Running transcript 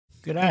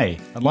G'day,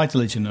 I'd like to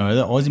let you know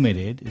that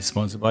AussieMedEd is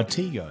sponsored by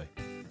Tego.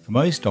 For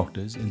most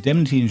doctors,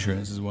 indemnity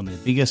insurance is one of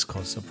their biggest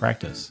costs of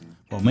practice.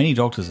 While many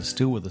doctors are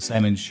still with the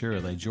same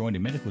insurer they joined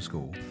in medical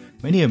school,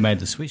 many have made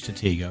the switch to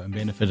Tego and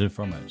benefited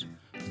from it.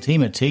 The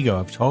team at Tego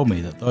have told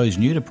me that those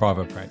new to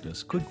private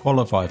practice could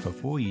qualify for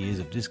 4 years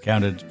of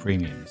discounted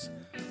premiums.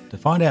 To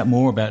find out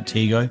more about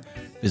Tego,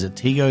 visit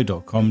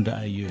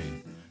tego.com.au.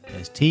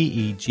 That's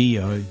tego.com.au.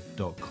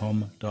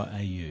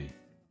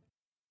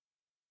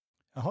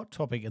 A hot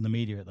topic in the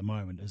media at the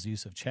moment is the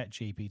use of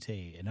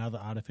ChatGPT and other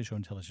artificial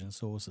intelligence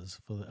sources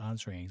for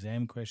answering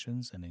exam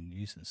questions and in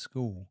use in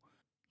school.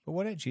 But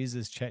what actually is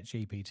this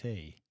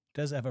ChatGPT?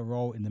 Does it have a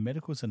role in the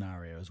medical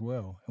scenario as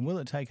well? And will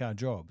it take our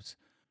jobs?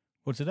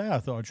 Well, today I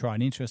thought I'd try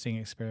an interesting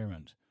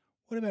experiment.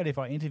 What about if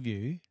I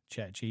interview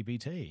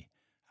ChatGPT?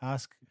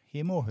 Ask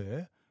him or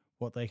her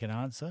what they can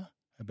answer,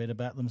 a bit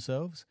about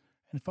themselves,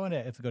 and find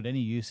out if they've got any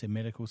use in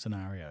medical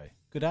scenario.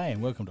 Good day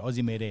and welcome to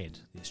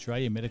AussieMedEd, the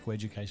Australian Medical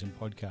Education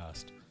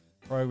podcast.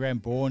 Program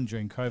born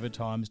during COVID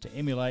times to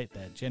emulate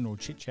that general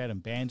chit-chat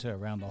and banter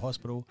around the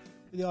hospital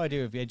with the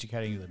idea of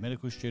educating the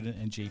medical student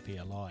and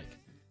GP alike.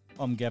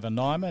 I'm Gavin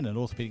Nimon, an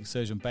orthopaedic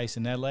surgeon based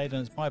in Adelaide,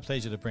 and it's my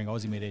pleasure to bring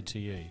AussieMedEd to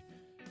you.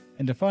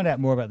 And to find out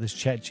more about this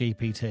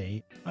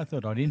ChatGPT, I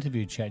thought I'd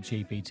interview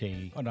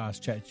ChatGPT. I'd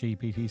ask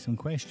ChatGPT some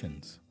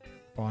questions,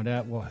 find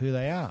out who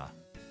they are,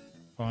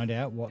 find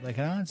out what they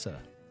can answer,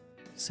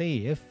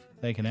 see if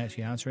they can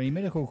actually answer any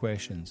medical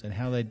questions and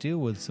how they deal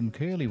with some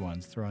curly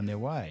ones thrown their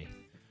way,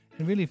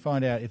 and really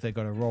find out if they've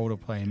got a role to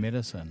play in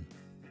medicine.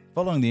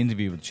 Following the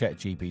interview with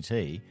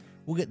ChatGPT,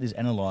 we'll get this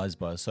analysed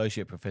by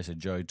Associate Professor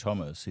Jo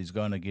Thomas, who's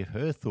going to give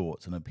her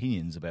thoughts and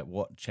opinions about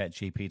what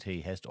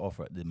ChatGPT has to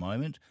offer at the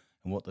moment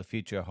and what the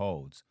future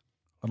holds.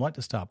 I'd like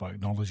to start by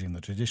acknowledging the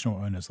traditional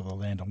owners of the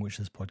land on which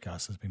this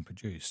podcast has been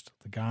produced,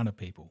 the Kaurna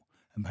people,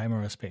 and pay my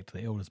respect to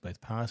the elders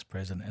both past,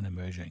 present and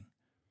emerging.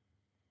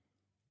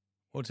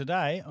 Well,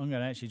 today I'm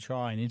going to actually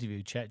try and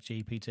interview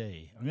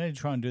ChatGPT. I'm going to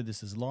try and do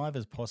this as live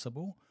as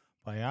possible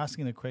by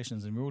asking the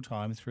questions in real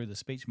time through the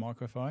speech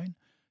microphone,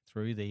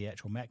 through the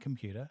actual Mac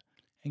computer,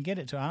 and get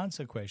it to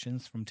answer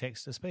questions from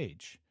text to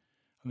speech.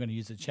 I'm going to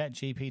use the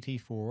ChatGPT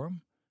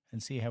forum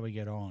and see how we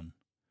get on.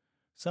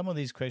 Some of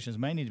these questions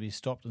may need to be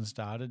stopped and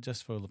started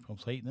just for the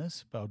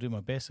completeness, but I'll do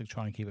my best to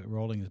try and keep it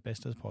rolling as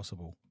best as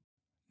possible.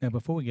 Now,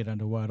 before we get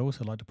underway, I'd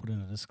also like to put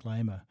in a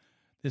disclaimer.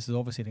 This is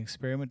obviously an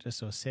experiment just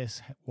to assess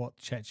what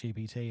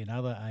ChatGPT and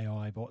other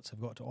AI bots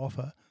have got to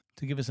offer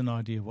to give us an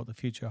idea of what the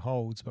future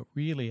holds. But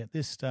really, at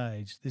this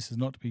stage, this is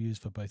not to be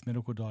used for both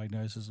medical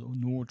diagnosis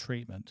nor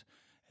treatment.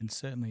 And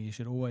certainly, you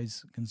should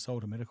always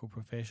consult a medical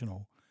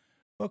professional.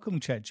 Welcome,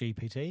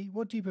 ChatGPT.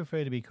 What do you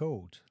prefer to be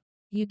called?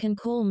 You can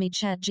call me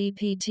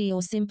ChatGPT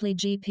or simply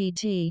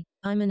GPT.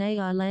 I'm an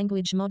AI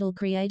language model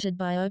created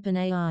by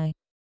OpenAI.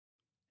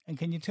 And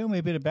can you tell me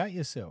a bit about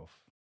yourself?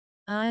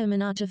 I am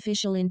an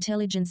artificial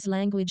intelligence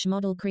language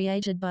model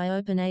created by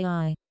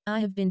OpenAI. I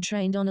have been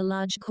trained on a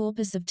large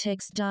corpus of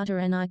text data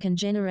and I can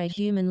generate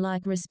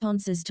human-like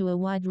responses to a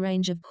wide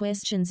range of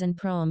questions and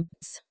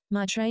prompts.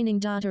 My training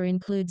data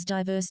includes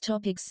diverse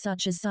topics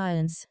such as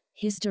science,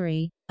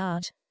 history,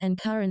 art, and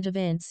current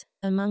events,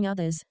 among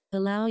others,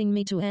 allowing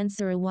me to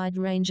answer a wide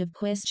range of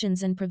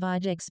questions and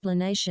provide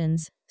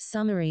explanations,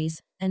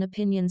 summaries, and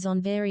opinions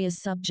on various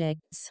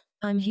subjects.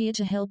 I'm here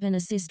to help and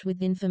assist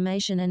with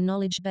information and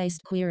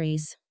knowledge-based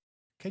queries.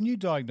 Can you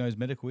diagnose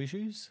medical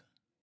issues?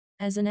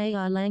 As an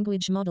AI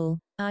language model,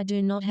 I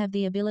do not have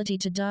the ability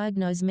to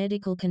diagnose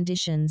medical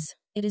conditions.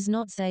 It is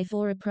not safe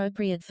or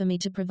appropriate for me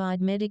to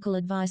provide medical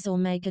advice or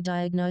make a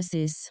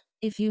diagnosis.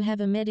 If you have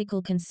a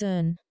medical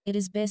concern, it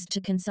is best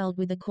to consult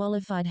with a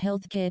qualified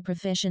healthcare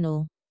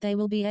professional. They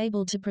will be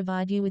able to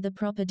provide you with a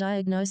proper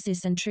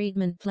diagnosis and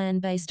treatment plan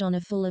based on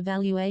a full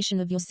evaluation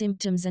of your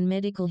symptoms and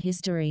medical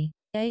history.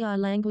 AI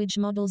language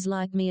models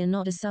like me are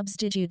not a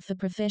substitute for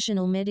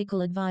professional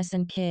medical advice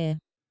and care.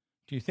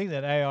 Do you think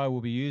that AI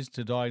will be used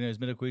to diagnose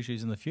medical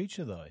issues in the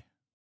future, though?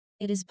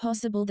 It is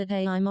possible that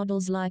AI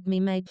models like me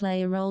may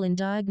play a role in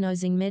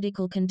diagnosing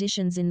medical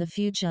conditions in the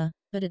future,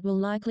 but it will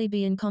likely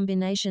be in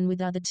combination with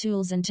other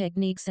tools and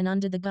techniques and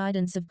under the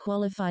guidance of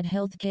qualified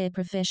healthcare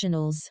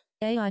professionals.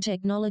 AI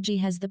technology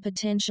has the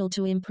potential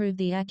to improve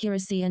the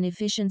accuracy and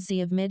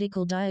efficiency of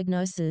medical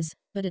diagnosis,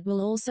 but it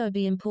will also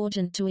be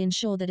important to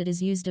ensure that it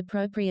is used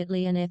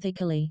appropriately and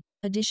ethically.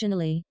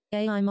 Additionally,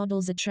 AI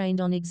models are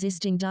trained on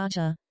existing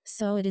data,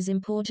 so it is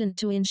important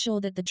to ensure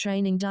that the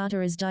training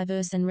data is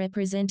diverse and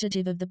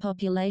representative of the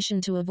population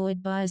to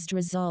avoid biased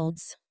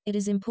results. It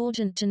is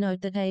important to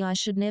note that AI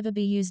should never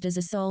be used as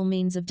a sole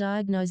means of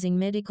diagnosing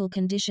medical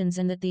conditions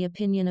and that the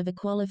opinion of a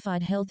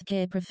qualified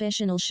healthcare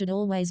professional should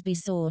always be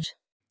sought.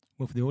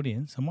 Well, for the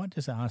audience, I might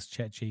just ask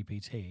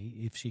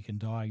ChatGPT if she can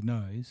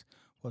diagnose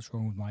what's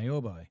wrong with my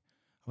elbow.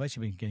 I've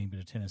actually been getting a bit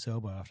of tennis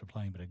elbow after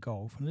playing a bit of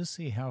golf, and just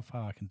see how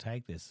far I can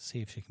take this to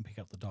see if she can pick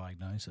up the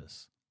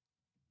diagnosis.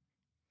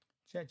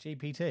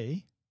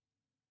 ChatGPT,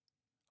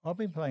 I've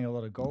been playing a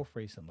lot of golf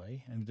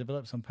recently and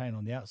developed some pain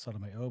on the outside of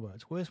my elbow.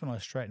 It's worse when I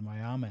straighten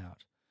my arm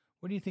out.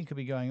 What do you think could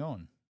be going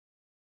on?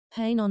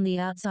 Pain on the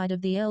outside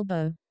of the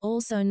elbow,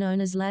 also known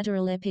as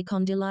lateral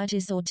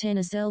epicondylitis or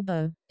tennis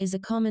elbow, is a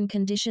common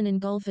condition in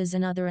golfers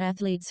and other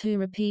athletes who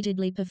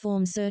repeatedly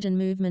perform certain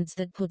movements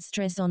that put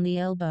stress on the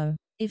elbow.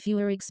 If you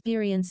are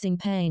experiencing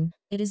pain,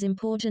 it is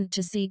important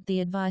to seek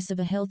the advice of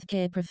a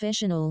healthcare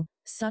professional,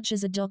 such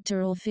as a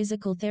doctor or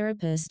physical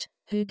therapist,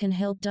 who can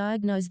help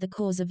diagnose the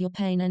cause of your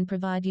pain and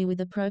provide you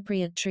with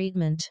appropriate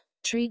treatment.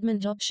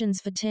 Treatment options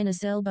for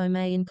tennis elbow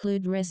may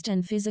include rest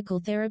and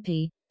physical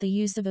therapy, the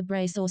use of a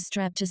brace or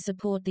strap to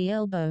support the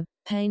elbow,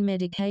 pain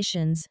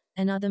medications,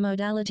 and other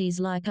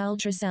modalities like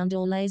ultrasound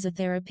or laser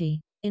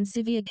therapy. In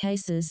severe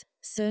cases,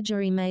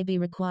 surgery may be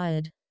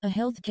required. A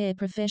healthcare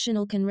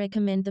professional can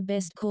recommend the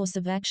best course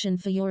of action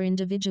for your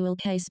individual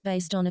case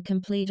based on a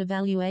complete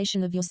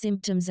evaluation of your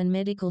symptoms and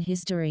medical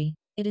history.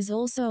 It is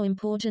also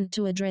important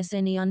to address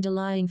any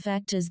underlying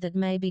factors that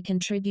may be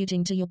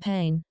contributing to your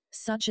pain,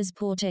 such as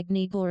poor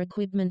technique or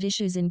equipment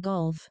issues in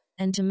golf,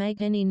 and to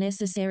make any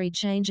necessary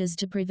changes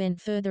to prevent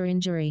further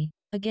injury.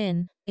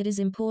 Again, it is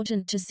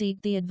important to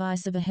seek the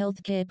advice of a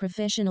healthcare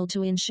professional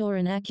to ensure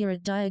an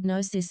accurate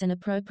diagnosis and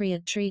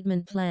appropriate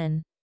treatment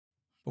plan.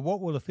 But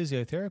what will a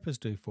physiotherapist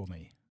do for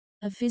me?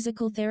 A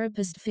physical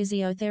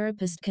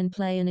physiotherapist can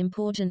play an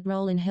important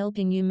role in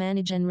helping you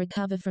manage and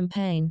recover from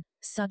pain,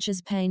 such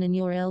as pain in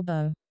your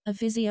elbow. A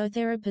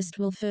physiotherapist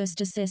will first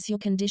assess your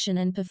condition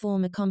and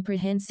perform a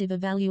comprehensive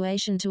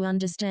evaluation to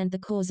understand the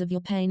cause of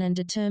your pain and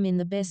determine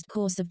the best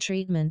course of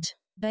treatment.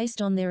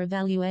 Based on their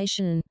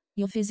evaluation,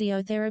 your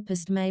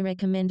physiotherapist may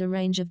recommend a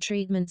range of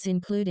treatments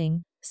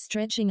including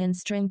stretching and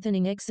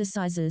strengthening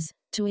exercises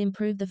to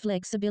improve the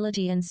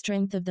flexibility and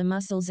strength of the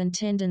muscles and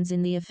tendons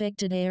in the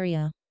affected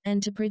area,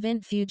 and to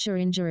prevent future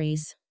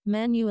injuries.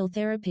 Manual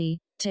therapy,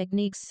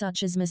 techniques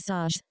such as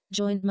massage,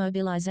 joint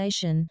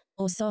mobilization,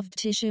 or soft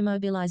tissue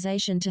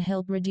mobilization to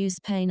help reduce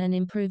pain and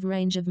improve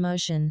range of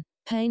motion.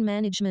 Pain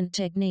management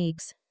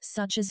techniques,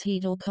 such as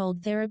heat or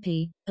cold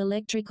therapy,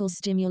 electrical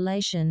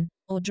stimulation,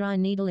 or dry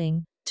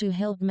needling, to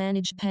help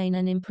manage pain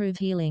and improve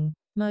healing.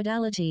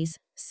 Modalities,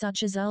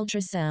 such as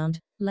ultrasound,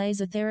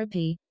 laser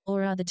therapy,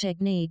 or other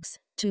techniques,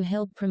 to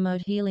help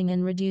promote healing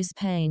and reduce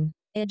pain.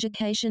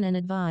 Education and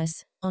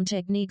advice on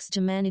techniques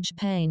to manage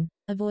pain,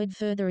 avoid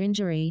further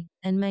injury,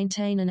 and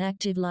maintain an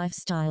active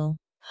lifestyle.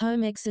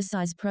 Home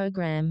exercise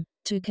program,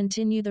 to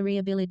continue the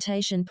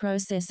rehabilitation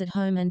process at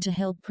home and to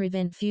help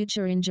prevent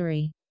future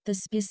injury. The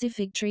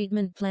specific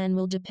treatment plan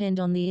will depend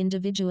on the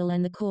individual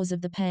and the cause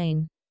of the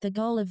pain. The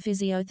goal of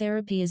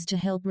physiotherapy is to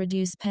help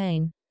reduce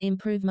pain,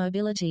 improve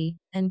mobility,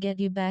 and get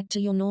you back to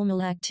your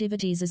normal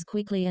activities as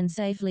quickly and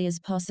safely as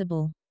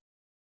possible.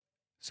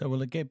 So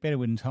will it get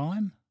better in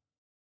time?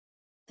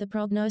 The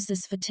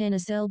prognosis for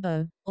tennis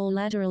elbow, or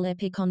lateral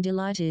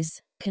epicondylitis,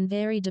 can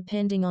vary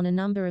depending on a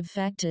number of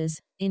factors,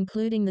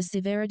 including the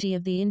severity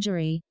of the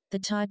injury, the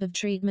type of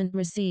treatment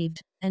received,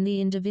 and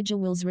the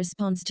individual's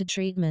response to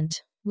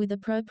treatment. With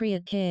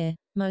appropriate care,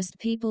 most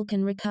people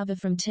can recover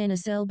from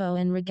tennis elbow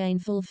and regain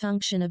full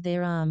function of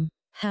their arm.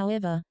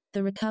 However,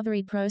 the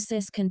recovery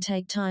process can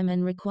take time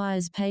and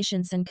requires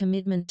patience and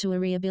commitment to a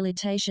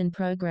rehabilitation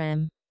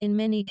program. In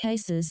many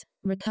cases,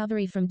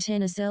 recovery from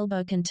tennis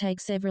elbow can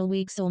take several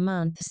weeks or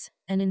months,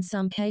 and in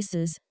some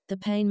cases, the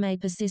pain may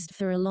persist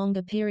for a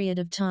longer period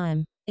of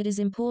time. It is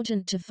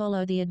important to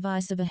follow the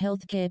advice of a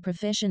healthcare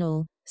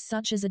professional,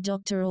 such as a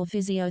doctor or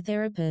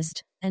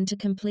physiotherapist, and to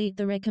complete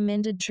the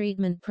recommended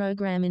treatment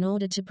program in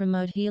order to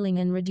promote healing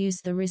and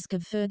reduce the risk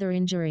of further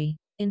injury.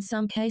 In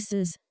some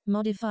cases,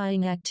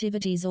 modifying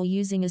activities or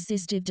using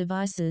assistive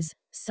devices,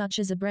 such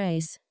as a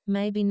brace,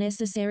 may be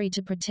necessary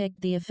to protect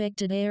the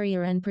affected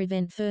area and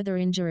prevent further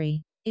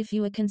injury. If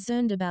you are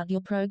concerned about your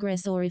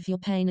progress or if your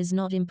pain is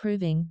not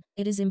improving,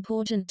 it is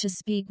important to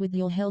speak with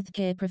your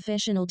healthcare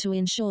professional to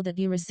ensure that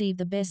you receive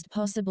the best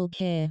possible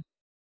care.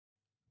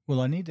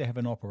 Will I need to have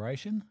an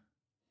operation?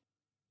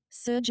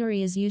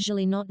 Surgery is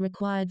usually not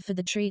required for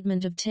the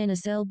treatment of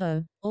tennis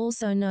elbow,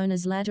 also known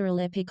as lateral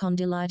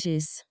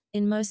epicondylitis.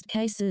 In most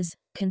cases,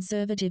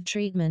 conservative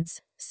treatments,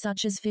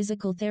 such as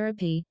physical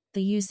therapy,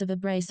 the use of a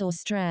brace or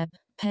strap,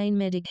 pain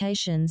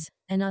medications,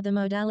 and other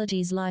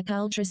modalities like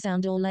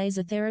ultrasound or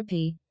laser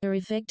therapy, are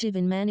effective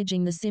in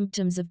managing the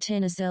symptoms of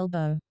tennis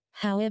elbow.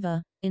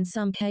 However, in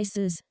some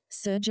cases,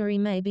 surgery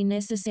may be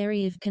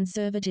necessary if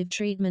conservative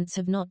treatments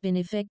have not been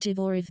effective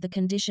or if the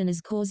condition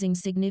is causing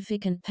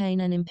significant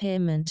pain and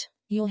impairment.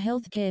 Your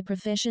healthcare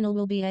professional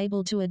will be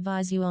able to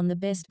advise you on the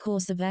best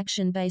course of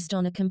action based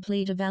on a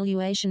complete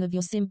evaluation of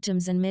your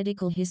symptoms and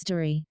medical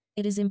history.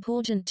 It is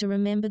important to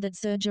remember that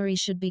surgery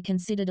should be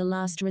considered a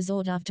last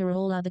resort after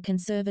all other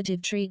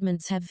conservative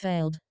treatments have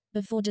failed.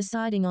 Before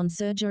deciding on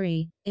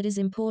surgery, it is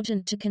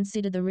important to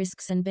consider the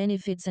risks and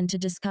benefits and to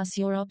discuss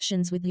your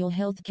options with your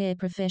healthcare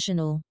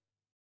professional.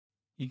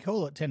 You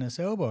call it tennis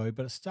elbow,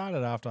 but it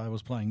started after I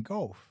was playing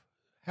golf.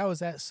 How is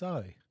that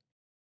so?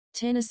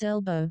 Tennis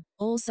elbow,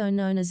 also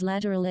known as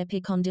lateral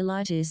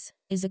epicondylitis,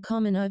 is a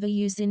common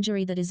overuse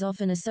injury that is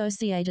often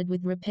associated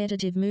with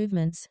repetitive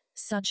movements,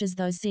 such as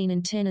those seen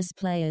in tennis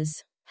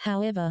players.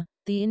 However,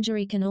 The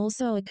injury can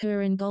also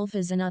occur in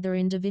golfers and other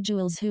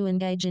individuals who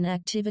engage in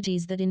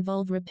activities that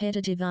involve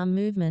repetitive arm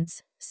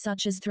movements,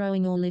 such as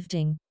throwing or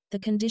lifting. The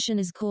condition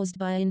is caused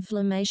by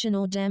inflammation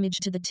or damage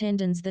to the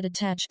tendons that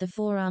attach the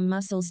forearm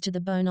muscles to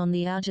the bone on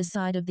the outer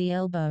side of the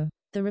elbow.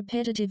 The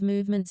repetitive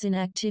movements in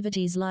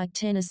activities like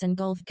tennis and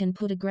golf can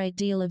put a great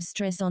deal of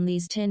stress on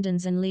these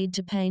tendons and lead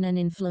to pain and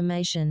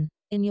inflammation.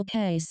 In your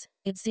case,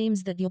 it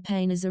seems that your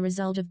pain is a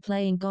result of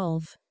playing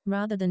golf,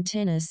 rather than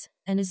tennis,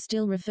 and is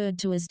still referred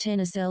to as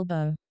tennis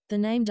elbow. The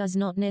name does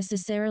not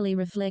necessarily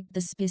reflect the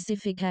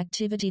specific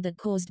activity that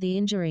caused the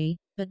injury,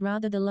 but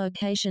rather the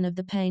location of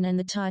the pain and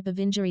the type of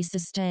injury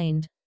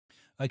sustained.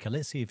 Okay,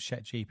 let's see if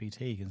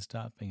ChatGPT can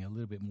start being a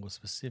little bit more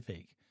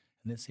specific,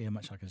 and let's see how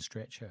much I can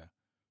stretch her.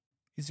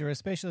 Is there a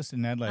specialist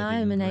in Adelaide I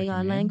am an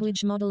AI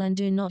language model and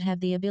do not have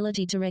the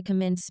ability to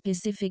recommend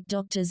specific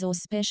doctors or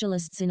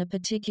specialists in a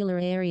particular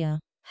area.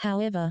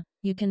 However,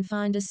 you can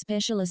find a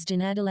specialist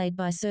in Adelaide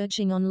by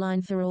searching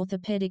online for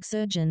orthopaedic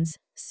surgeons,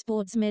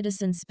 sports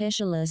medicine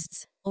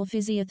specialists, or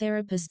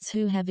physiotherapists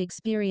who have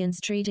experience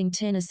treating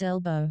tennis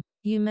elbow.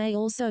 You may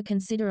also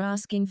consider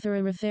asking for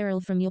a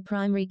referral from your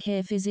primary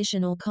care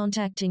physician or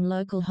contacting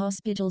local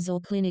hospitals or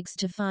clinics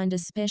to find a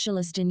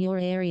specialist in your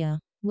area.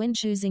 When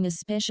choosing a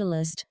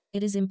specialist,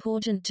 it is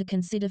important to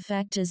consider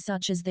factors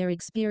such as their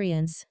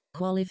experience,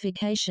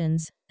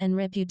 qualifications, and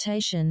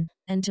reputation,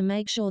 and to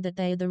make sure that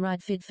they are the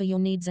right fit for your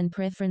needs and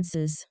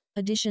preferences.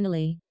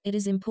 Additionally, it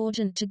is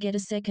important to get a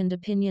second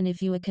opinion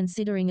if you are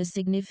considering a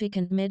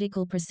significant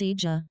medical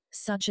procedure,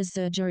 such as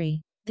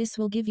surgery. This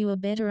will give you a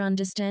better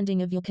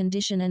understanding of your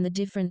condition and the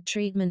different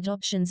treatment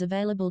options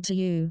available to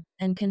you,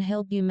 and can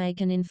help you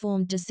make an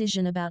informed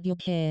decision about your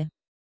care.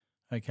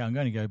 Okay, I'm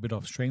going to go a bit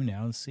off stream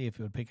now and see if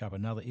it would pick up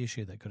another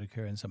issue that could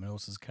occur in someone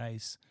else's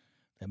case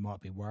that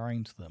might be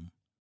worrying to them.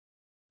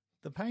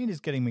 The pain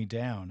is getting me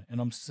down, and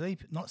I'm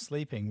not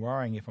sleeping,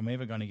 worrying if I'm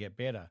ever going to get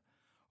better.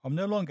 I'm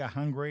no longer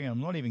hungry, and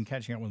I'm not even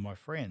catching up with my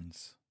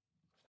friends.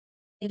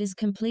 It is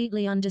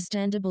completely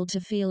understandable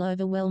to feel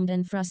overwhelmed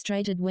and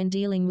frustrated when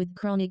dealing with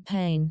chronic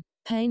pain.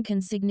 Pain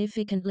can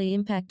significantly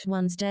impact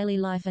one's daily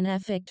life and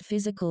affect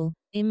physical,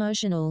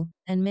 emotional,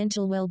 and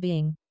mental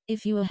well-being.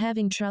 If you are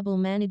having trouble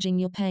managing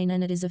your pain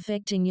and it is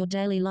affecting your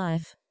daily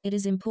life, it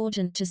is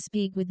important to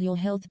speak with your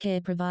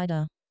healthcare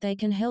provider. They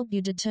can help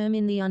you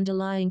determine the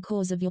underlying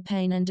cause of your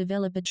pain and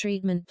develop a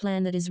treatment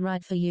plan that is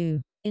right for you.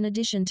 In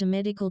addition to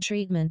medical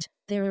treatment,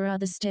 there are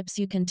other steps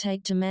you can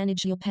take to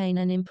manage your pain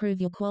and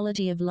improve your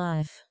quality of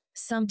life.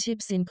 Some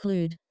tips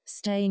include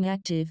staying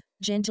active.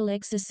 Gentle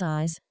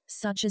exercise,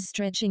 such as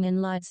stretching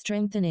and light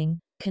strengthening,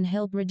 can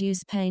help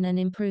reduce pain and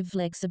improve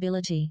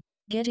flexibility.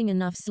 Getting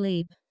enough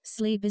sleep.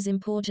 Sleep is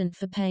important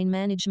for pain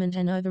management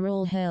and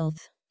overall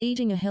health.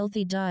 Eating a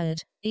healthy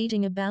diet.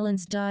 Eating a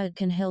balanced diet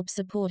can help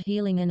support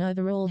healing and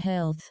overall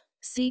health.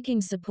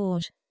 Seeking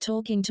support.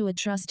 Talking to a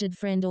trusted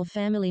friend or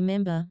family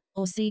member,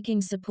 or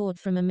seeking support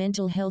from a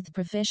mental health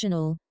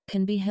professional,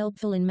 can be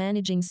helpful in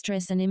managing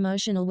stress and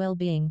emotional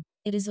well-being.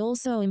 It is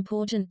also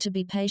important to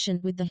be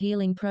patient with the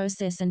healing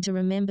process and to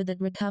remember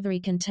that recovery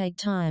can take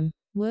time.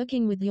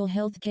 Working with your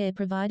healthcare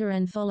provider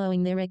and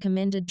following their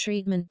recommended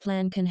treatment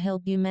plan can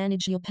help you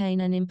manage your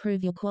pain and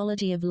improve your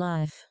quality of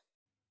life.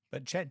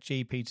 But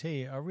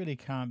ChatGPT, I really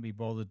can't be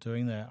bothered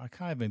doing that. I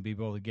can't even be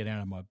bothered getting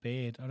out of my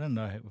bed. I don't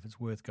know if it's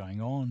worth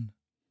going on.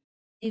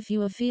 If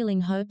you are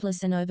feeling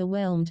hopeless and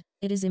overwhelmed,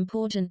 it is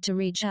important to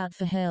reach out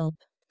for help.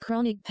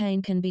 Chronic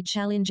pain can be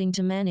challenging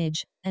to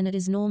manage, and it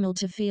is normal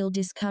to feel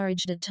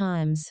discouraged at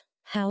times.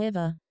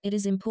 However, it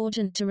is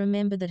important to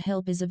remember that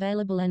help is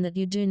available and that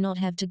you do not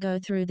have to go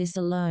through this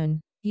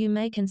alone. You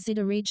may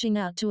consider reaching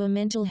out to a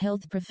mental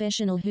health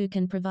professional who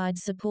can provide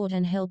support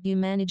and help you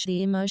manage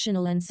the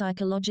emotional and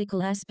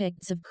psychological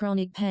aspects of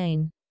chronic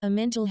pain. A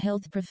mental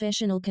health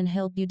professional can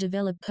help you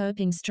develop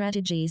coping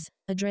strategies,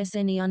 address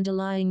any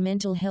underlying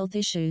mental health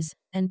issues,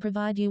 and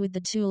provide you with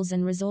the tools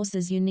and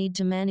resources you need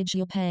to manage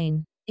your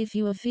pain. If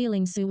you are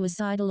feeling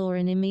suicidal or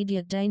in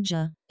immediate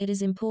danger, it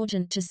is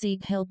important to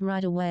seek help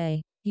right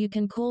away. You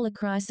can call a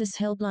crisis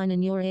helpline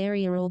in your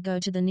area or go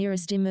to the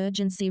nearest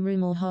emergency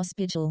room or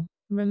hospital.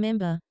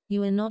 Remember,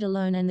 you are not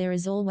alone and there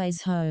is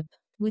always hope.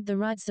 With the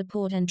right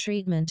support and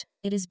treatment,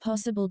 it is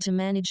possible to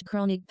manage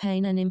chronic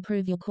pain and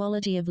improve your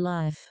quality of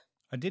life.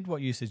 I did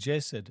what you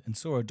suggested and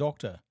saw a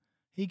doctor.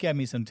 He gave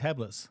me some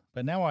tablets,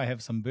 but now I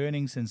have some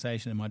burning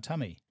sensation in my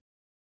tummy.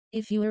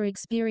 If you are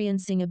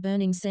experiencing a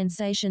burning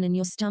sensation in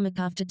your stomach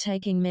after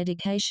taking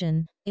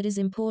medication, it is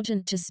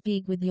important to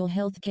speak with your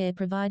healthcare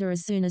provider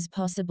as soon as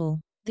possible.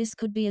 This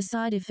could be a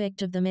side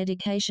effect of the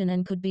medication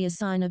and could be a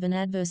sign of an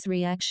adverse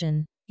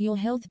reaction. Your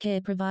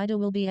healthcare provider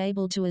will be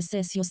able to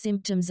assess your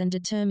symptoms and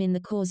determine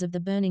the cause of the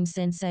burning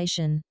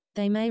sensation.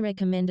 They may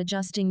recommend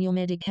adjusting your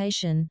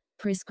medication,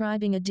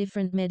 prescribing a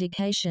different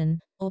medication,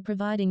 or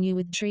providing you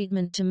with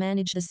treatment to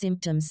manage the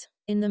symptoms.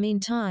 In the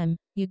meantime,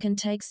 you can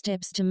take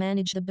steps to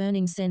manage the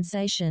burning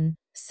sensation,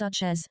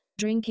 such as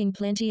drinking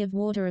plenty of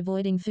water,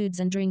 avoiding foods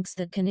and drinks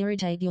that can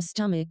irritate your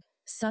stomach,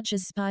 such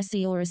as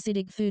spicy or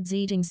acidic foods,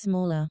 eating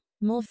smaller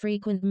More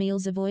frequent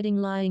meals, avoiding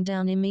lying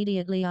down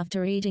immediately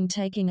after eating,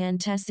 taking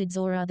antacids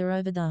or other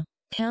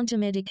over-the-counter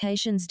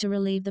medications to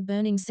relieve the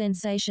burning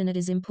sensation. It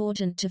is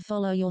important to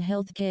follow your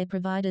healthcare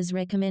provider's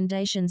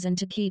recommendations and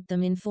to keep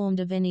them informed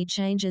of any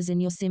changes in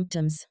your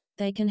symptoms.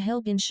 They can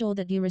help ensure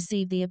that you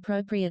receive the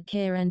appropriate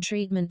care and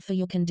treatment for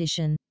your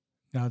condition.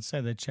 Now, I'd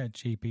say that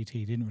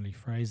ChatGPT didn't really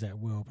phrase that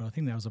well, but I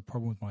think that was a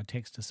problem with my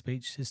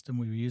text-to-speech system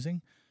we were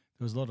using.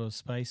 There was a lot of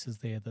spaces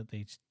there that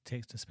the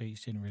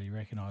text-to-speech didn't really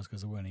recognise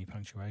because there weren't any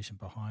punctuation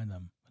behind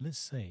them. But let's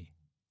see.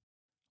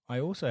 I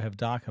also have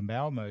dark and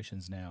bowel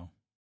motions now.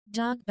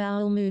 Dark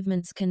bowel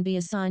movements can be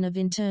a sign of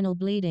internal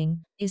bleeding,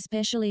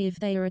 especially if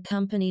they are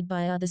accompanied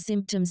by other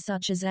symptoms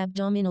such as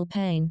abdominal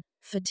pain,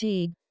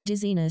 fatigue,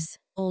 dizziness,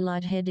 or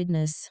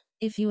lightheadedness.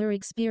 If you are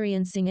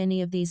experiencing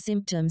any of these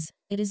symptoms,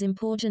 it is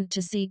important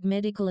to seek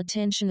medical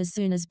attention as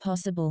soon as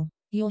possible.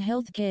 Your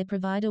healthcare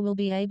provider will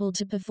be able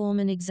to perform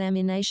an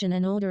examination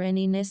and order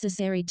any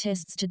necessary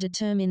tests to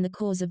determine the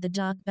cause of the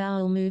dark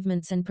bowel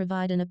movements and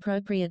provide an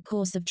appropriate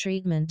course of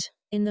treatment.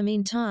 In the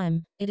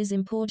meantime, it is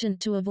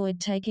important to avoid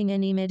taking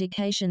any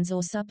medications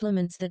or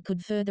supplements that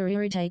could further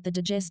irritate the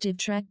digestive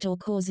tract or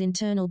cause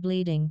internal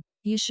bleeding.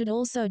 You should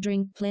also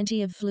drink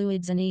plenty of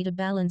fluids and eat a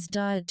balanced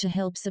diet to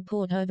help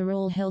support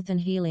overall health and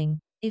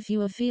healing. If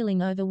you are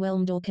feeling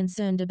overwhelmed or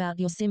concerned about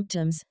your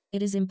symptoms,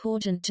 it is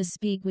important to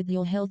speak with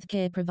your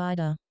healthcare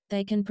provider.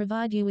 They can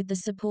provide you with the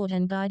support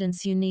and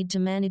guidance you need to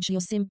manage your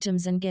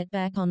symptoms and get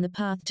back on the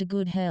path to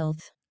good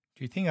health.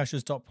 Do you think I should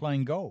stop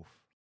playing golf?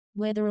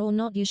 Whether or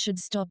not you should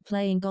stop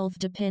playing golf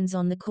depends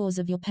on the cause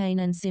of your pain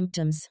and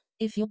symptoms.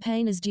 If your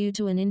pain is due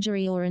to an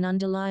injury or an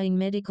underlying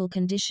medical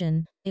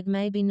condition, it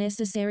may be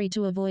necessary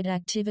to avoid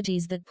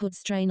activities that put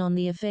strain on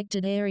the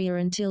affected area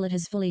until it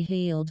has fully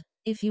healed.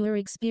 If you are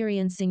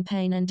experiencing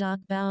pain and dark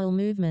bowel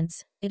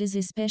movements, it is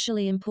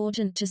especially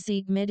important to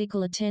seek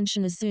medical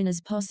attention as soon as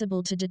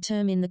possible to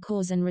determine the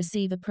cause and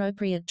receive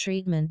appropriate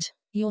treatment.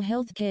 Your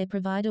healthcare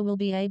provider will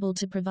be able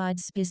to provide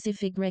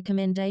specific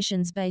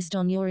recommendations based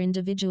on your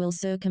individual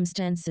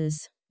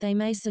circumstances. They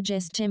may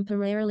suggest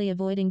temporarily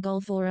avoiding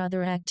golf or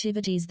other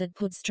activities that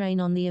put strain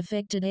on the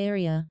affected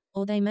area,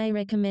 or they may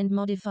recommend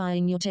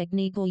modifying your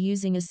technique or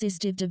using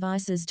assistive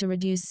devices to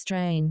reduce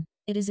strain.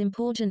 It is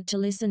important to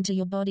listen to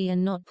your body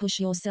and not push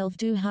yourself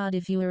too hard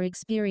if you are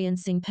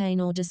experiencing pain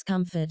or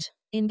discomfort.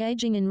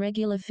 Engaging in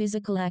regular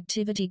physical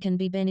activity can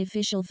be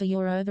beneficial for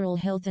your overall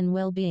health and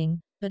well-being,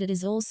 but it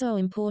is also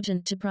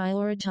important to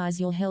prioritize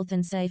your health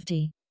and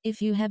safety.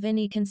 If you have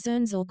any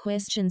concerns or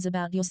questions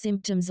about your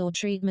symptoms or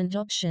treatment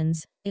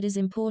options, it is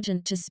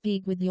important to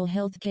speak with your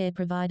healthcare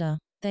provider.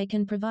 They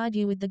can provide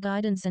you with the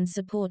guidance and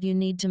support you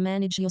need to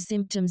manage your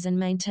symptoms and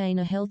maintain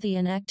a healthy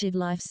and active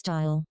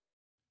lifestyle.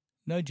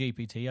 No,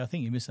 GPT, I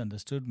think you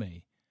misunderstood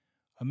me.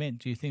 I meant,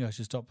 do you think I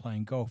should stop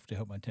playing golf to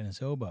help my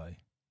tennis elbow?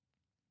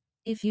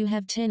 If you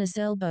have tennis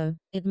elbow,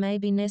 it may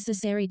be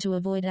necessary to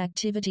avoid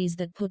activities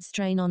that put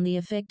strain on the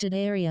affected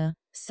area,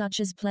 such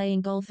as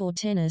playing golf or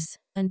tennis,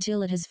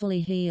 until it has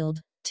fully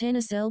healed.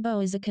 Tennis elbow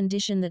is a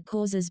condition that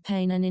causes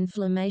pain and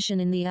inflammation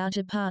in the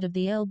outer part of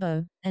the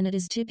elbow, and it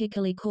is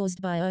typically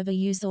caused by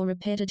overuse or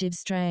repetitive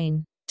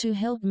strain. To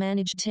help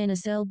manage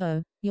tennis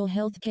elbow, your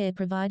healthcare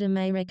provider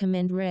may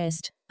recommend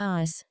rest,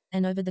 ice,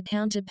 and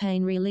over-the-counter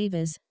pain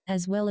relievers,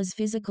 as well as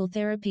physical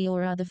therapy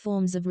or other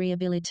forms of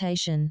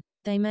rehabilitation.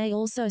 They may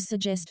also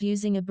suggest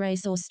using a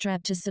brace or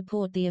strap to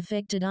support the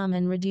affected arm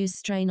and reduce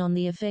strain on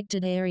the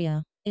affected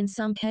area. In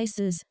some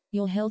cases,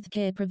 your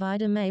healthcare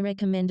provider may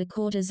recommend a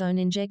cortisone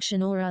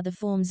injection or other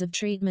forms of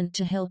treatment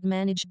to help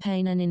manage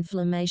pain and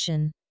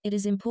inflammation. It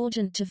is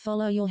important to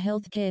follow your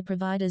healthcare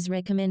provider's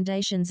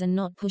recommendations and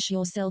not push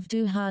yourself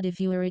too hard if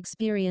you are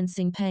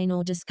experiencing pain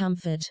or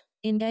discomfort.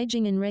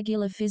 Engaging in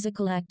regular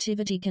physical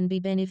activity can be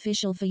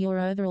beneficial for your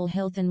overall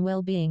health and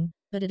well-being,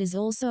 but it is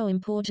also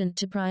important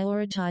to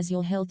prioritize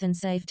your health and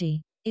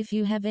safety. If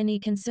you have any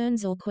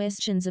concerns or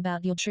questions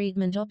about your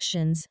treatment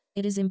options,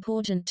 it is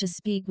important to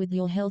speak with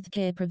your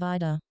healthcare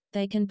provider.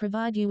 They can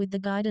provide you with the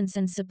guidance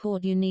and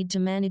support you need to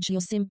manage your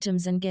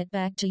symptoms and get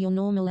back to your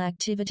normal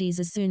activities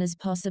as soon as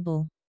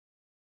possible.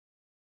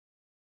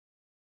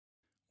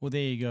 Well,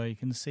 there you go. You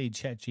can see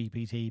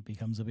ChatGPT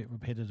becomes a bit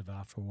repetitive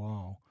after a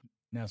while.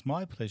 Now, it's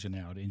my pleasure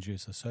now to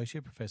introduce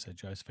Associate Professor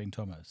Josephine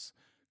Thomas,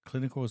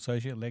 Clinical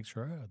Associate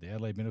Lecturer at the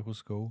Adelaide Medical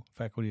School,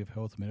 Faculty of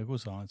Health and Medical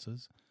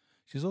Sciences.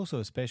 She's also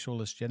a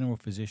Specialist General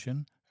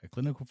Physician, a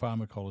Clinical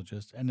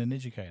Pharmacologist and an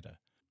educator.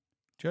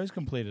 Jo's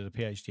completed a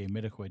PhD in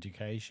Medical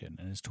Education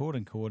and has taught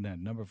and coordinated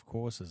a number of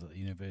courses at the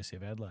University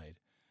of Adelaide,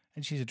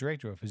 and she's a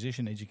Director of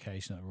Physician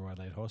Education at Royal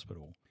Adelaide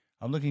Hospital.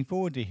 I'm looking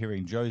forward to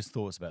hearing Jo's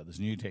thoughts about this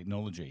new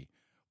technology.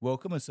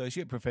 Welcome,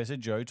 Associate Professor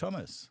Jo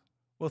Thomas.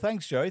 Well,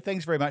 thanks, Jo.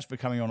 Thanks very much for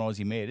coming on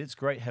Aussie Med. It's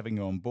great having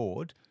you on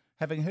board.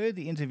 Having heard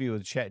the interview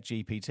with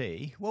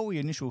ChatGPT, what were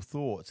your initial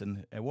thoughts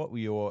and what were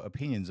your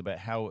opinions about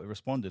how it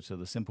responded to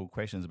the simple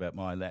questions about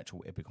my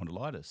lateral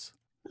epicondylitis?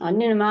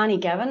 Ninamani,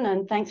 Gavin,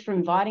 and thanks for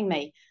inviting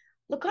me.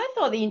 Look, I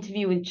thought the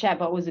interview with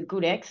chatbot was a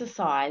good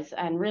exercise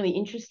and really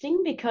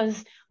interesting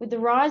because with the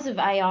rise of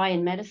AI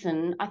in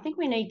medicine, I think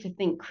we need to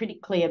think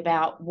critically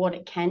about what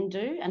it can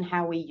do and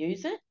how we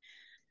use it.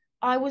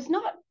 I was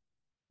not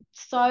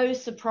so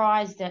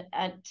surprised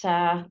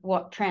at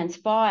what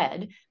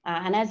transpired.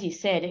 And as you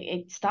said,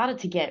 it started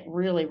to get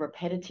really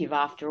repetitive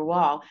after a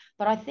while.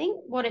 But I think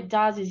what it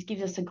does is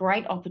gives us a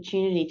great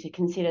opportunity to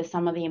consider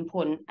some of the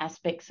important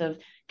aspects of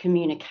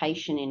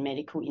communication in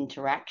medical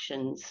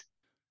interactions.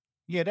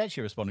 Yeah, it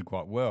actually responded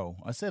quite well.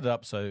 I set it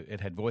up so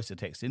it had voice to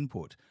text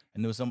input,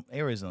 and there were some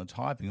errors in the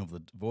typing of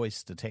the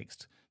voice to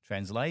text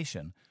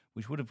translation,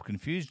 which would have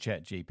confused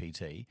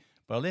ChatGPT,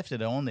 but I left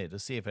it on there to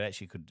see if it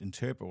actually could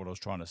interpret what I was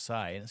trying to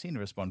say, and it seemed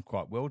to respond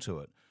quite well to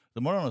it.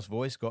 The monotonous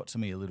voice got to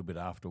me a little bit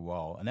after a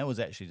while, and that was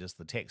actually just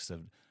the text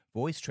of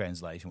voice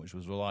translation, which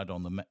was relied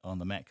on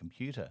the Mac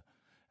computer,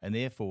 and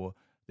therefore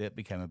that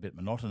became a bit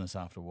monotonous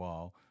after a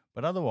while.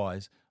 But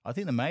otherwise, I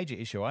think the major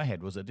issue I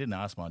had was it didn't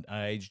ask my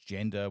age,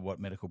 gender, what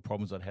medical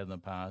problems I'd had in the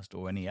past,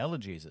 or any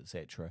allergies,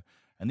 etc.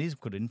 And these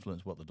could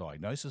influence what the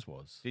diagnosis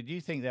was. Did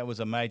you think that was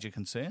a major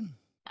concern?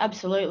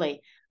 Absolutely.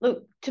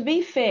 Look, to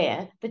be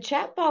fair, the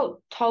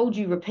chatbot told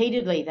you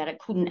repeatedly that it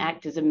couldn't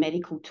act as a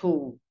medical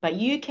tool, but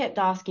you kept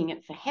asking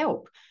it for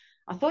help.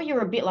 I thought you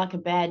were a bit like a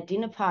bad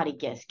dinner party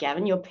guest,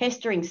 Gavin. You're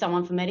pestering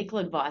someone for medical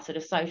advice at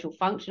a social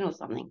function or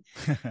something.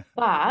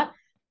 But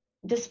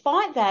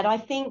despite that, I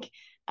think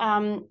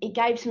it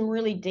gave some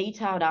really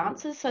detailed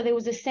answers. So there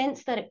was a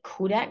sense that it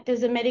could act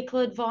as a medical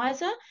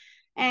advisor.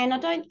 And I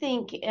don't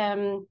think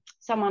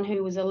someone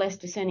who was a less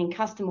discerning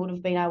customer would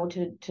have been able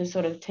to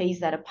sort of tease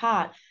that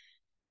apart.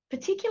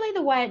 Particularly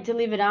the way it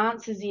delivered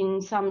answers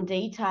in some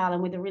detail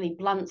and with a really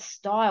blunt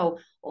style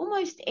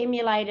almost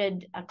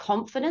emulated a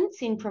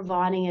confidence in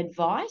providing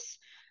advice.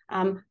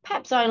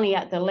 Perhaps only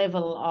at the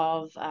level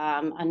of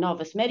a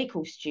novice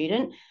medical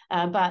student,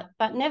 but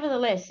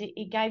nevertheless,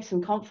 it gave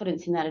some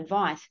confidence in that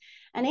advice.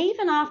 And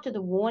even after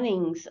the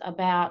warnings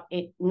about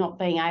it not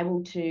being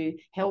able to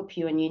help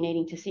you and you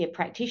needing to see a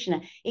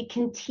practitioner, it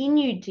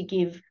continued to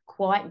give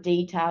quite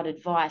detailed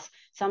advice,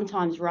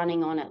 sometimes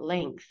running on at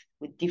length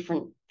with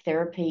different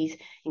therapies,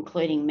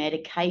 including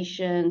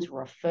medications,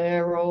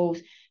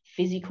 referrals,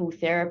 physical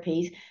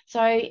therapies.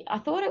 So I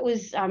thought it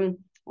was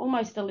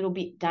almost a little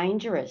bit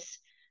dangerous.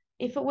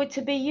 If it were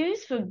to be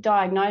used for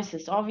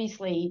diagnosis,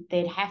 obviously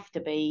there'd have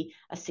to be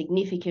a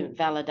significant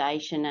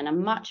validation and a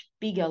much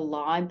bigger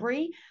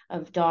library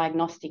of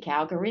diagnostic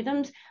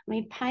algorithms. I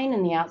mean, pain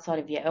in the outside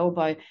of your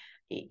elbow,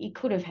 you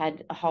could have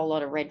had a whole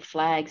lot of red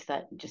flags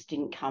that just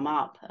didn't come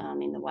up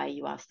in the way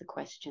you asked the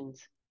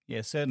questions.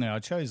 Yeah, certainly. I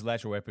chose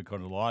lateral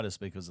epicondylitis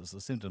because it's a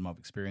symptom I'm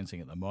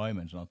experiencing at the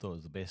moment, and I thought it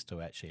was the best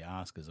to actually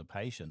ask as a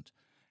patient.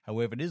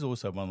 However, it is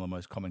also one of the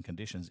most common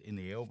conditions in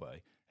the elbow,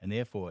 and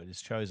therefore it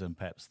is chosen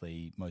perhaps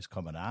the most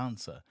common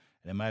answer.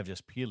 And it may have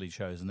just purely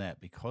chosen that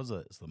because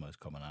it's the most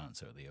common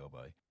answer at the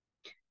elbow.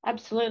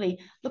 Absolutely.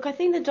 Look, I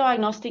think the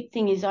diagnostic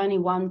thing is only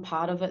one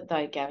part of it,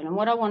 though, Gavin. And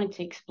what I wanted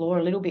to explore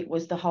a little bit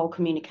was the whole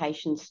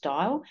communication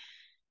style.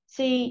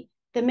 See,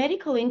 the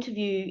medical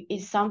interview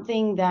is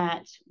something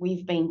that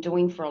we've been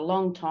doing for a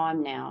long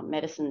time now.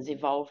 Medicine's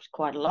evolved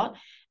quite a lot.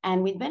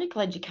 And with medical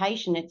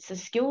education, it's a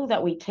skill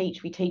that we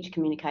teach. We teach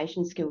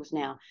communication skills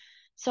now.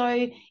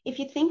 So if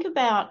you think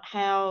about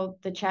how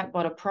the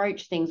chatbot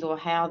approach things or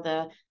how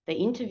the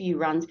interview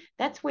runs,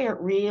 that's where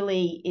it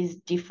really is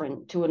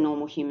different to a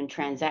normal human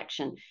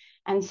transaction.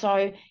 And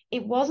so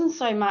it wasn't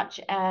so much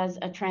as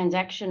a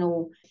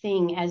transactional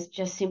thing as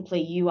just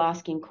simply you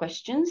asking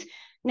questions.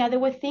 Now, there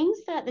were things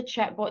that the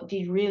chatbot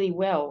did really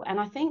well. And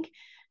I think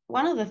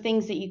one of the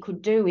things that you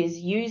could do is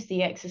use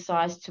the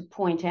exercise to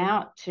point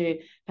out to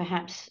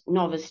perhaps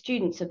novice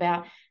students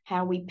about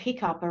how we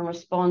pick up and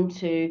respond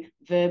to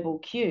verbal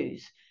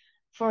cues.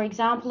 For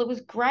example, it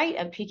was great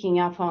at picking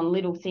up on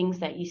little things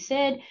that you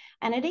said,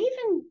 and it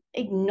even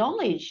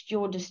acknowledged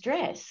your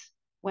distress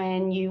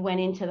when you went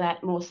into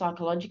that more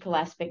psychological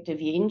aspect of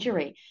your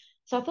injury.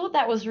 So I thought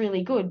that was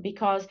really good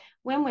because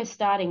when we're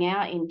starting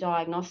out in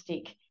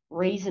diagnostic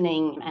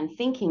reasoning and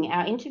thinking,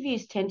 our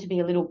interviews tend to be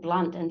a little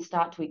blunt and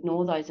start to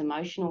ignore those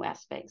emotional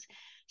aspects.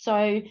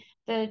 So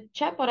the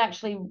chatbot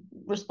actually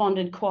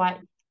responded quite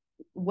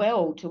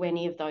well to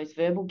any of those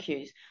verbal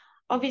cues.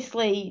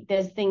 Obviously,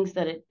 there's things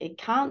that it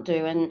can't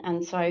do,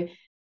 and so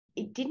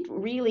it didn't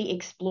really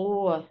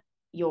explore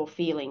your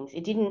feelings.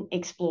 It didn't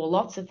explore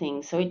lots of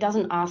things, so it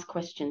doesn't ask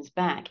questions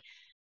back.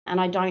 And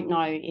I don't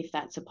know if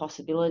that's a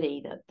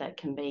possibility that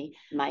can be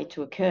made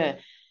to occur.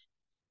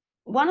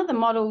 One of the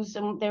models,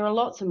 and there are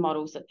lots of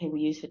models that people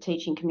use for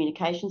teaching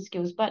communication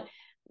skills, but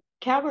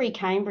Calgary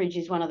Cambridge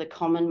is one of the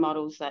common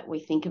models that we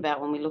think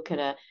about when we look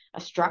at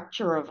a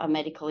structure of a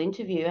medical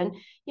interview. And,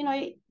 you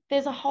know,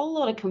 there's a whole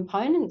lot of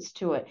components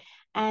to it.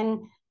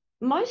 And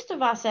most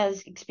of us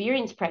as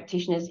experienced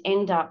practitioners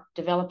end up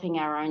developing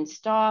our own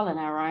style and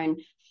our own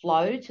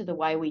flow to the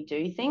way we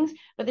do things.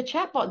 But the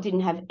chatbot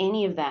didn't have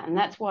any of that. And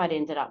that's why it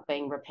ended up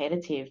being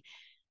repetitive.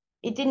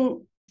 It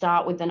didn't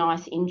start with a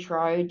nice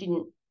intro,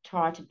 didn't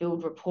try to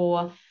build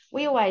rapport.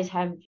 We always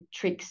have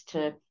tricks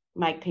to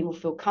make people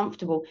feel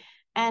comfortable.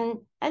 And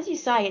as you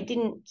say, it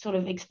didn't sort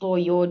of explore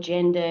your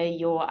gender,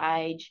 your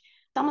age,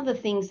 some of the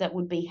things that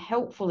would be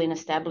helpful in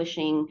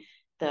establishing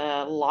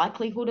the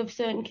likelihood of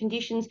certain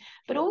conditions,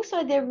 but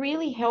also they're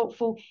really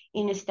helpful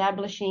in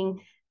establishing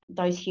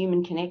those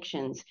human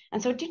connections.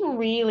 And so it didn't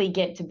really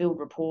get to build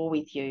rapport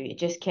with you. It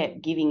just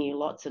kept giving you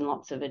lots and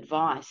lots of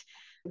advice.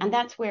 And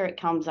that's where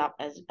it comes up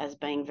as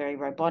being very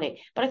robotic.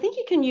 But I think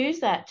you can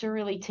use that to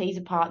really tease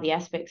apart the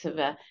aspects of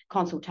a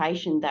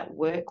consultation that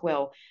work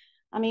well.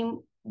 I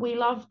mean, we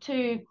love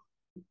to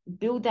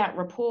build that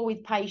rapport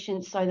with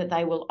patients so that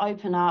they will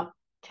open up,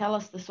 tell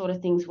us the sort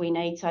of things we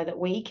need so that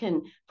we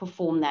can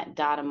perform that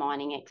data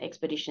mining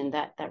expedition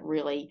that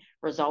really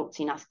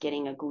results in us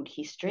getting a good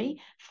history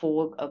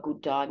for a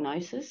good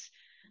diagnosis.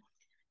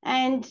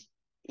 And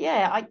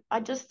yeah, I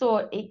just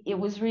thought it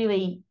was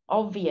really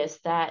obvious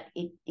that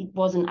it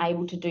wasn't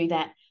able to do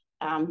that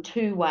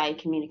two-way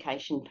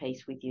communication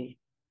piece with you.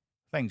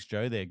 Thanks,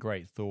 Joe. They're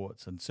great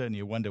thoughts, and certainly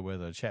you wonder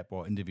whether a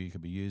chatbot interview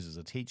could be used as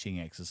a teaching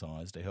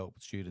exercise to help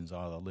students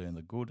either learn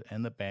the good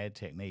and the bad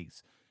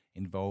techniques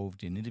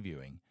involved in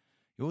interviewing.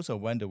 You also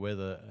wonder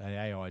whether an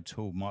AI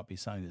tool might be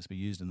something that's be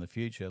used in the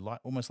future,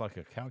 almost like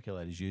a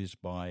calculator is used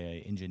by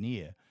an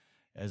engineer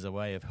as a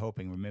way of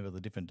helping remember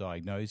the different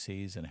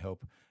diagnoses and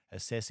help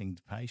assessing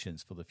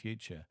patients for the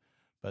future.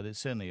 But it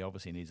certainly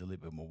obviously needs a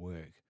little bit more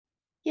work.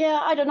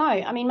 Yeah, I don't know.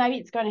 I mean, maybe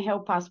it's going to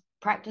help us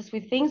practice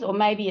with things, or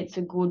maybe it's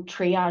a good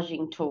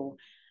triaging tool.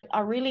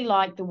 I really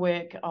like the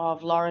work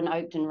of Lauren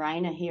Oakden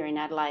Rayner here in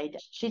Adelaide.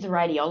 She's a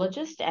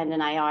radiologist and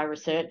an AI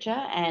researcher,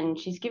 and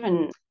she's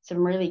given some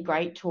really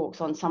great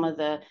talks on some of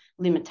the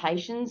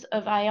limitations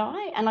of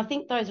AI, and I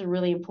think those are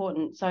really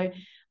important. So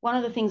one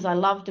of the things I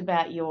loved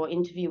about your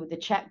interview with the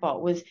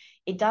chatbot was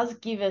it does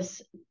give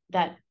us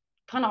that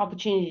kind of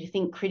opportunity to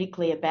think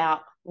critically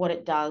about what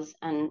it does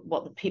and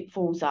what the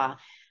pitfalls are.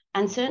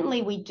 And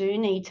certainly we do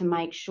need to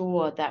make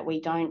sure that we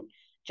don't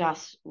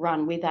just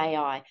run with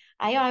AI.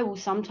 AI will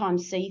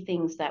sometimes see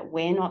things that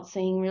we're not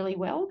seeing really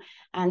well.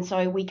 And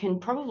so we can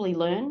probably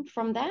learn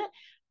from that.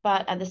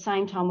 But at the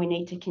same time, we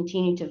need to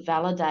continue to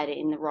validate it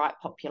in the right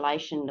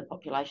population, the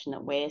population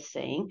that we're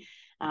seeing,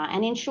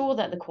 and ensure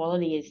that the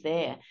quality is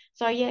there.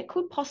 So yeah, it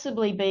could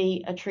possibly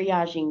be a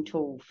triaging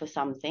tool for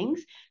some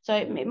things. So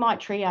it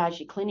might triage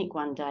your clinic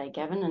one day,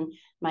 Gavin, and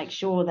make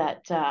sure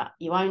that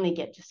you only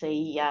get to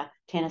see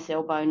tennis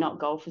elbow, not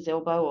golfer's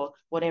elbow, or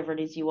whatever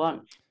it is you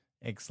want.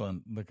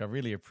 Excellent. Look, I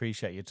really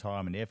appreciate your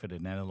time and effort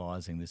in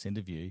analysing this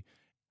interview.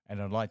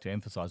 And I'd like to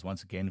emphasise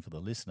once again for the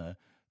listener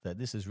that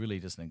this is really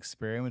just an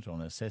experiment on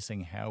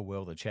assessing how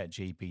well the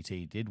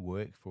ChatGPT did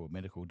work for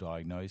medical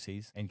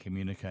diagnoses and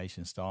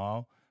communication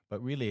style.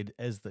 But really,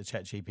 as the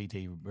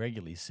ChatGPT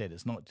regularly said,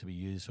 it's not to be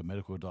used for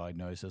medical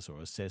diagnosis or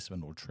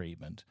assessment or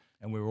treatment.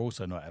 And we're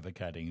also not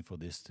advocating for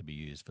this to be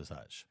used for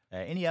such.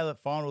 Any other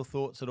final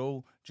thoughts at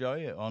all,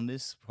 Joe, on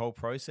this whole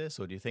process?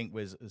 Or do you think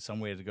there's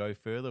somewhere to go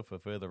further for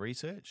further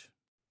research?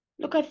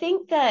 Look, I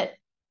think that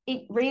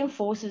it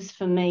reinforces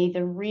for me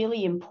the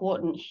really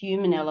important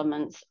human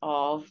elements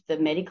of the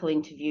medical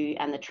interview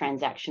and the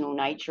transactional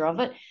nature of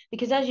it.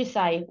 Because as you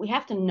say, we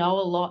have to know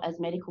a lot as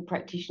medical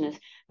practitioners.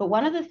 But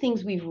one of the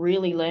things we've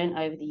really learned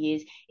over the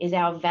years is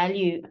our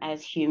value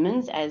as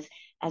humans, as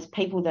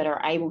people that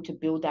are able to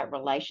build that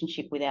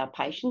relationship with our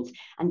patients.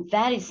 And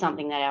that is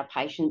something that our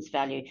patients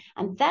value.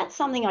 And that's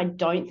something I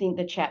don't think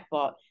the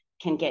chatbot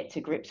can get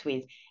to grips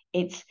with.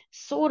 It's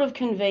sort of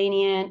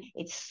convenient,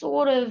 it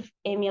sort of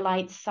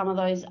emulates some of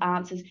those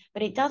answers,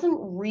 but it doesn't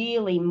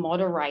really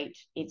moderate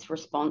its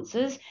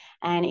responses,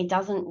 and it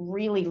doesn't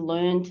really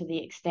learn to the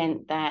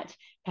extent that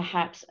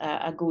perhaps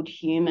a good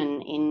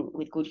human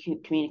with good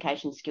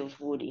communication skills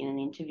would in an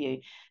interview.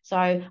 So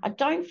I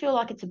don't feel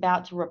like it's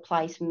about to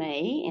replace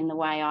me in the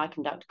way I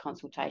conduct a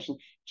consultation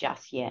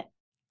just yet.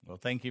 Well,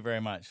 thank you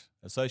very much.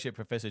 Associate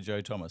Professor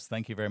Joe Thomas,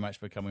 thank you very much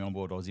for coming on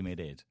board Aussie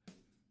Med Ed.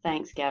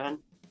 Thanks, Gavin.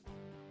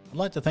 I'd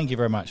like to thank you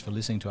very much for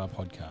listening to our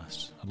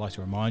podcast. I'd like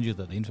to remind you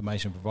that the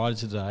information provided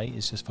today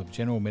is just for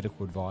general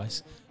medical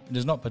advice and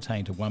does not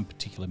pertain to one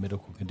particular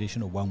medical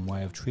condition or one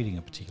way of treating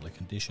a particular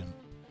condition.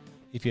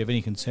 If you have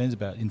any concerns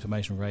about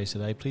information raised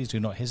today, please do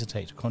not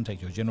hesitate to contact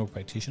your general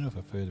practitioner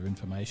for further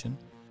information.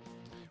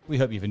 We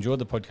hope you've enjoyed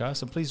the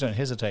podcast, and please don't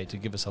hesitate to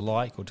give us a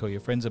like or tell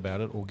your friends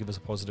about it or give us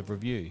a positive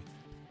review.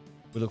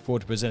 We look forward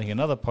to presenting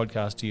another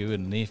podcast to you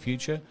in the near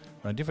future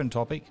on a different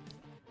topic.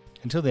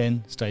 Until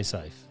then, stay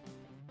safe.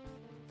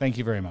 Thank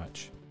you very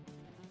much.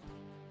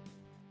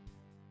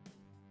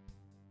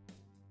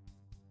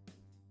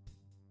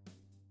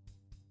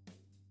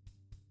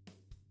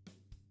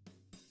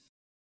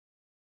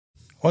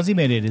 Aussie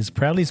Med Ed is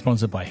proudly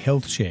sponsored by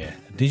HealthShare,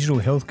 a digital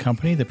health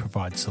company that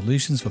provides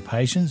solutions for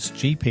patients,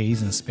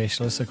 GPs and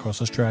specialists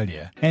across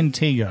Australia, and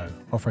Tego,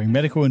 offering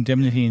medical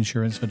indemnity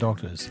insurance for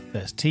doctors.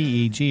 That's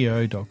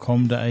tego.com.au.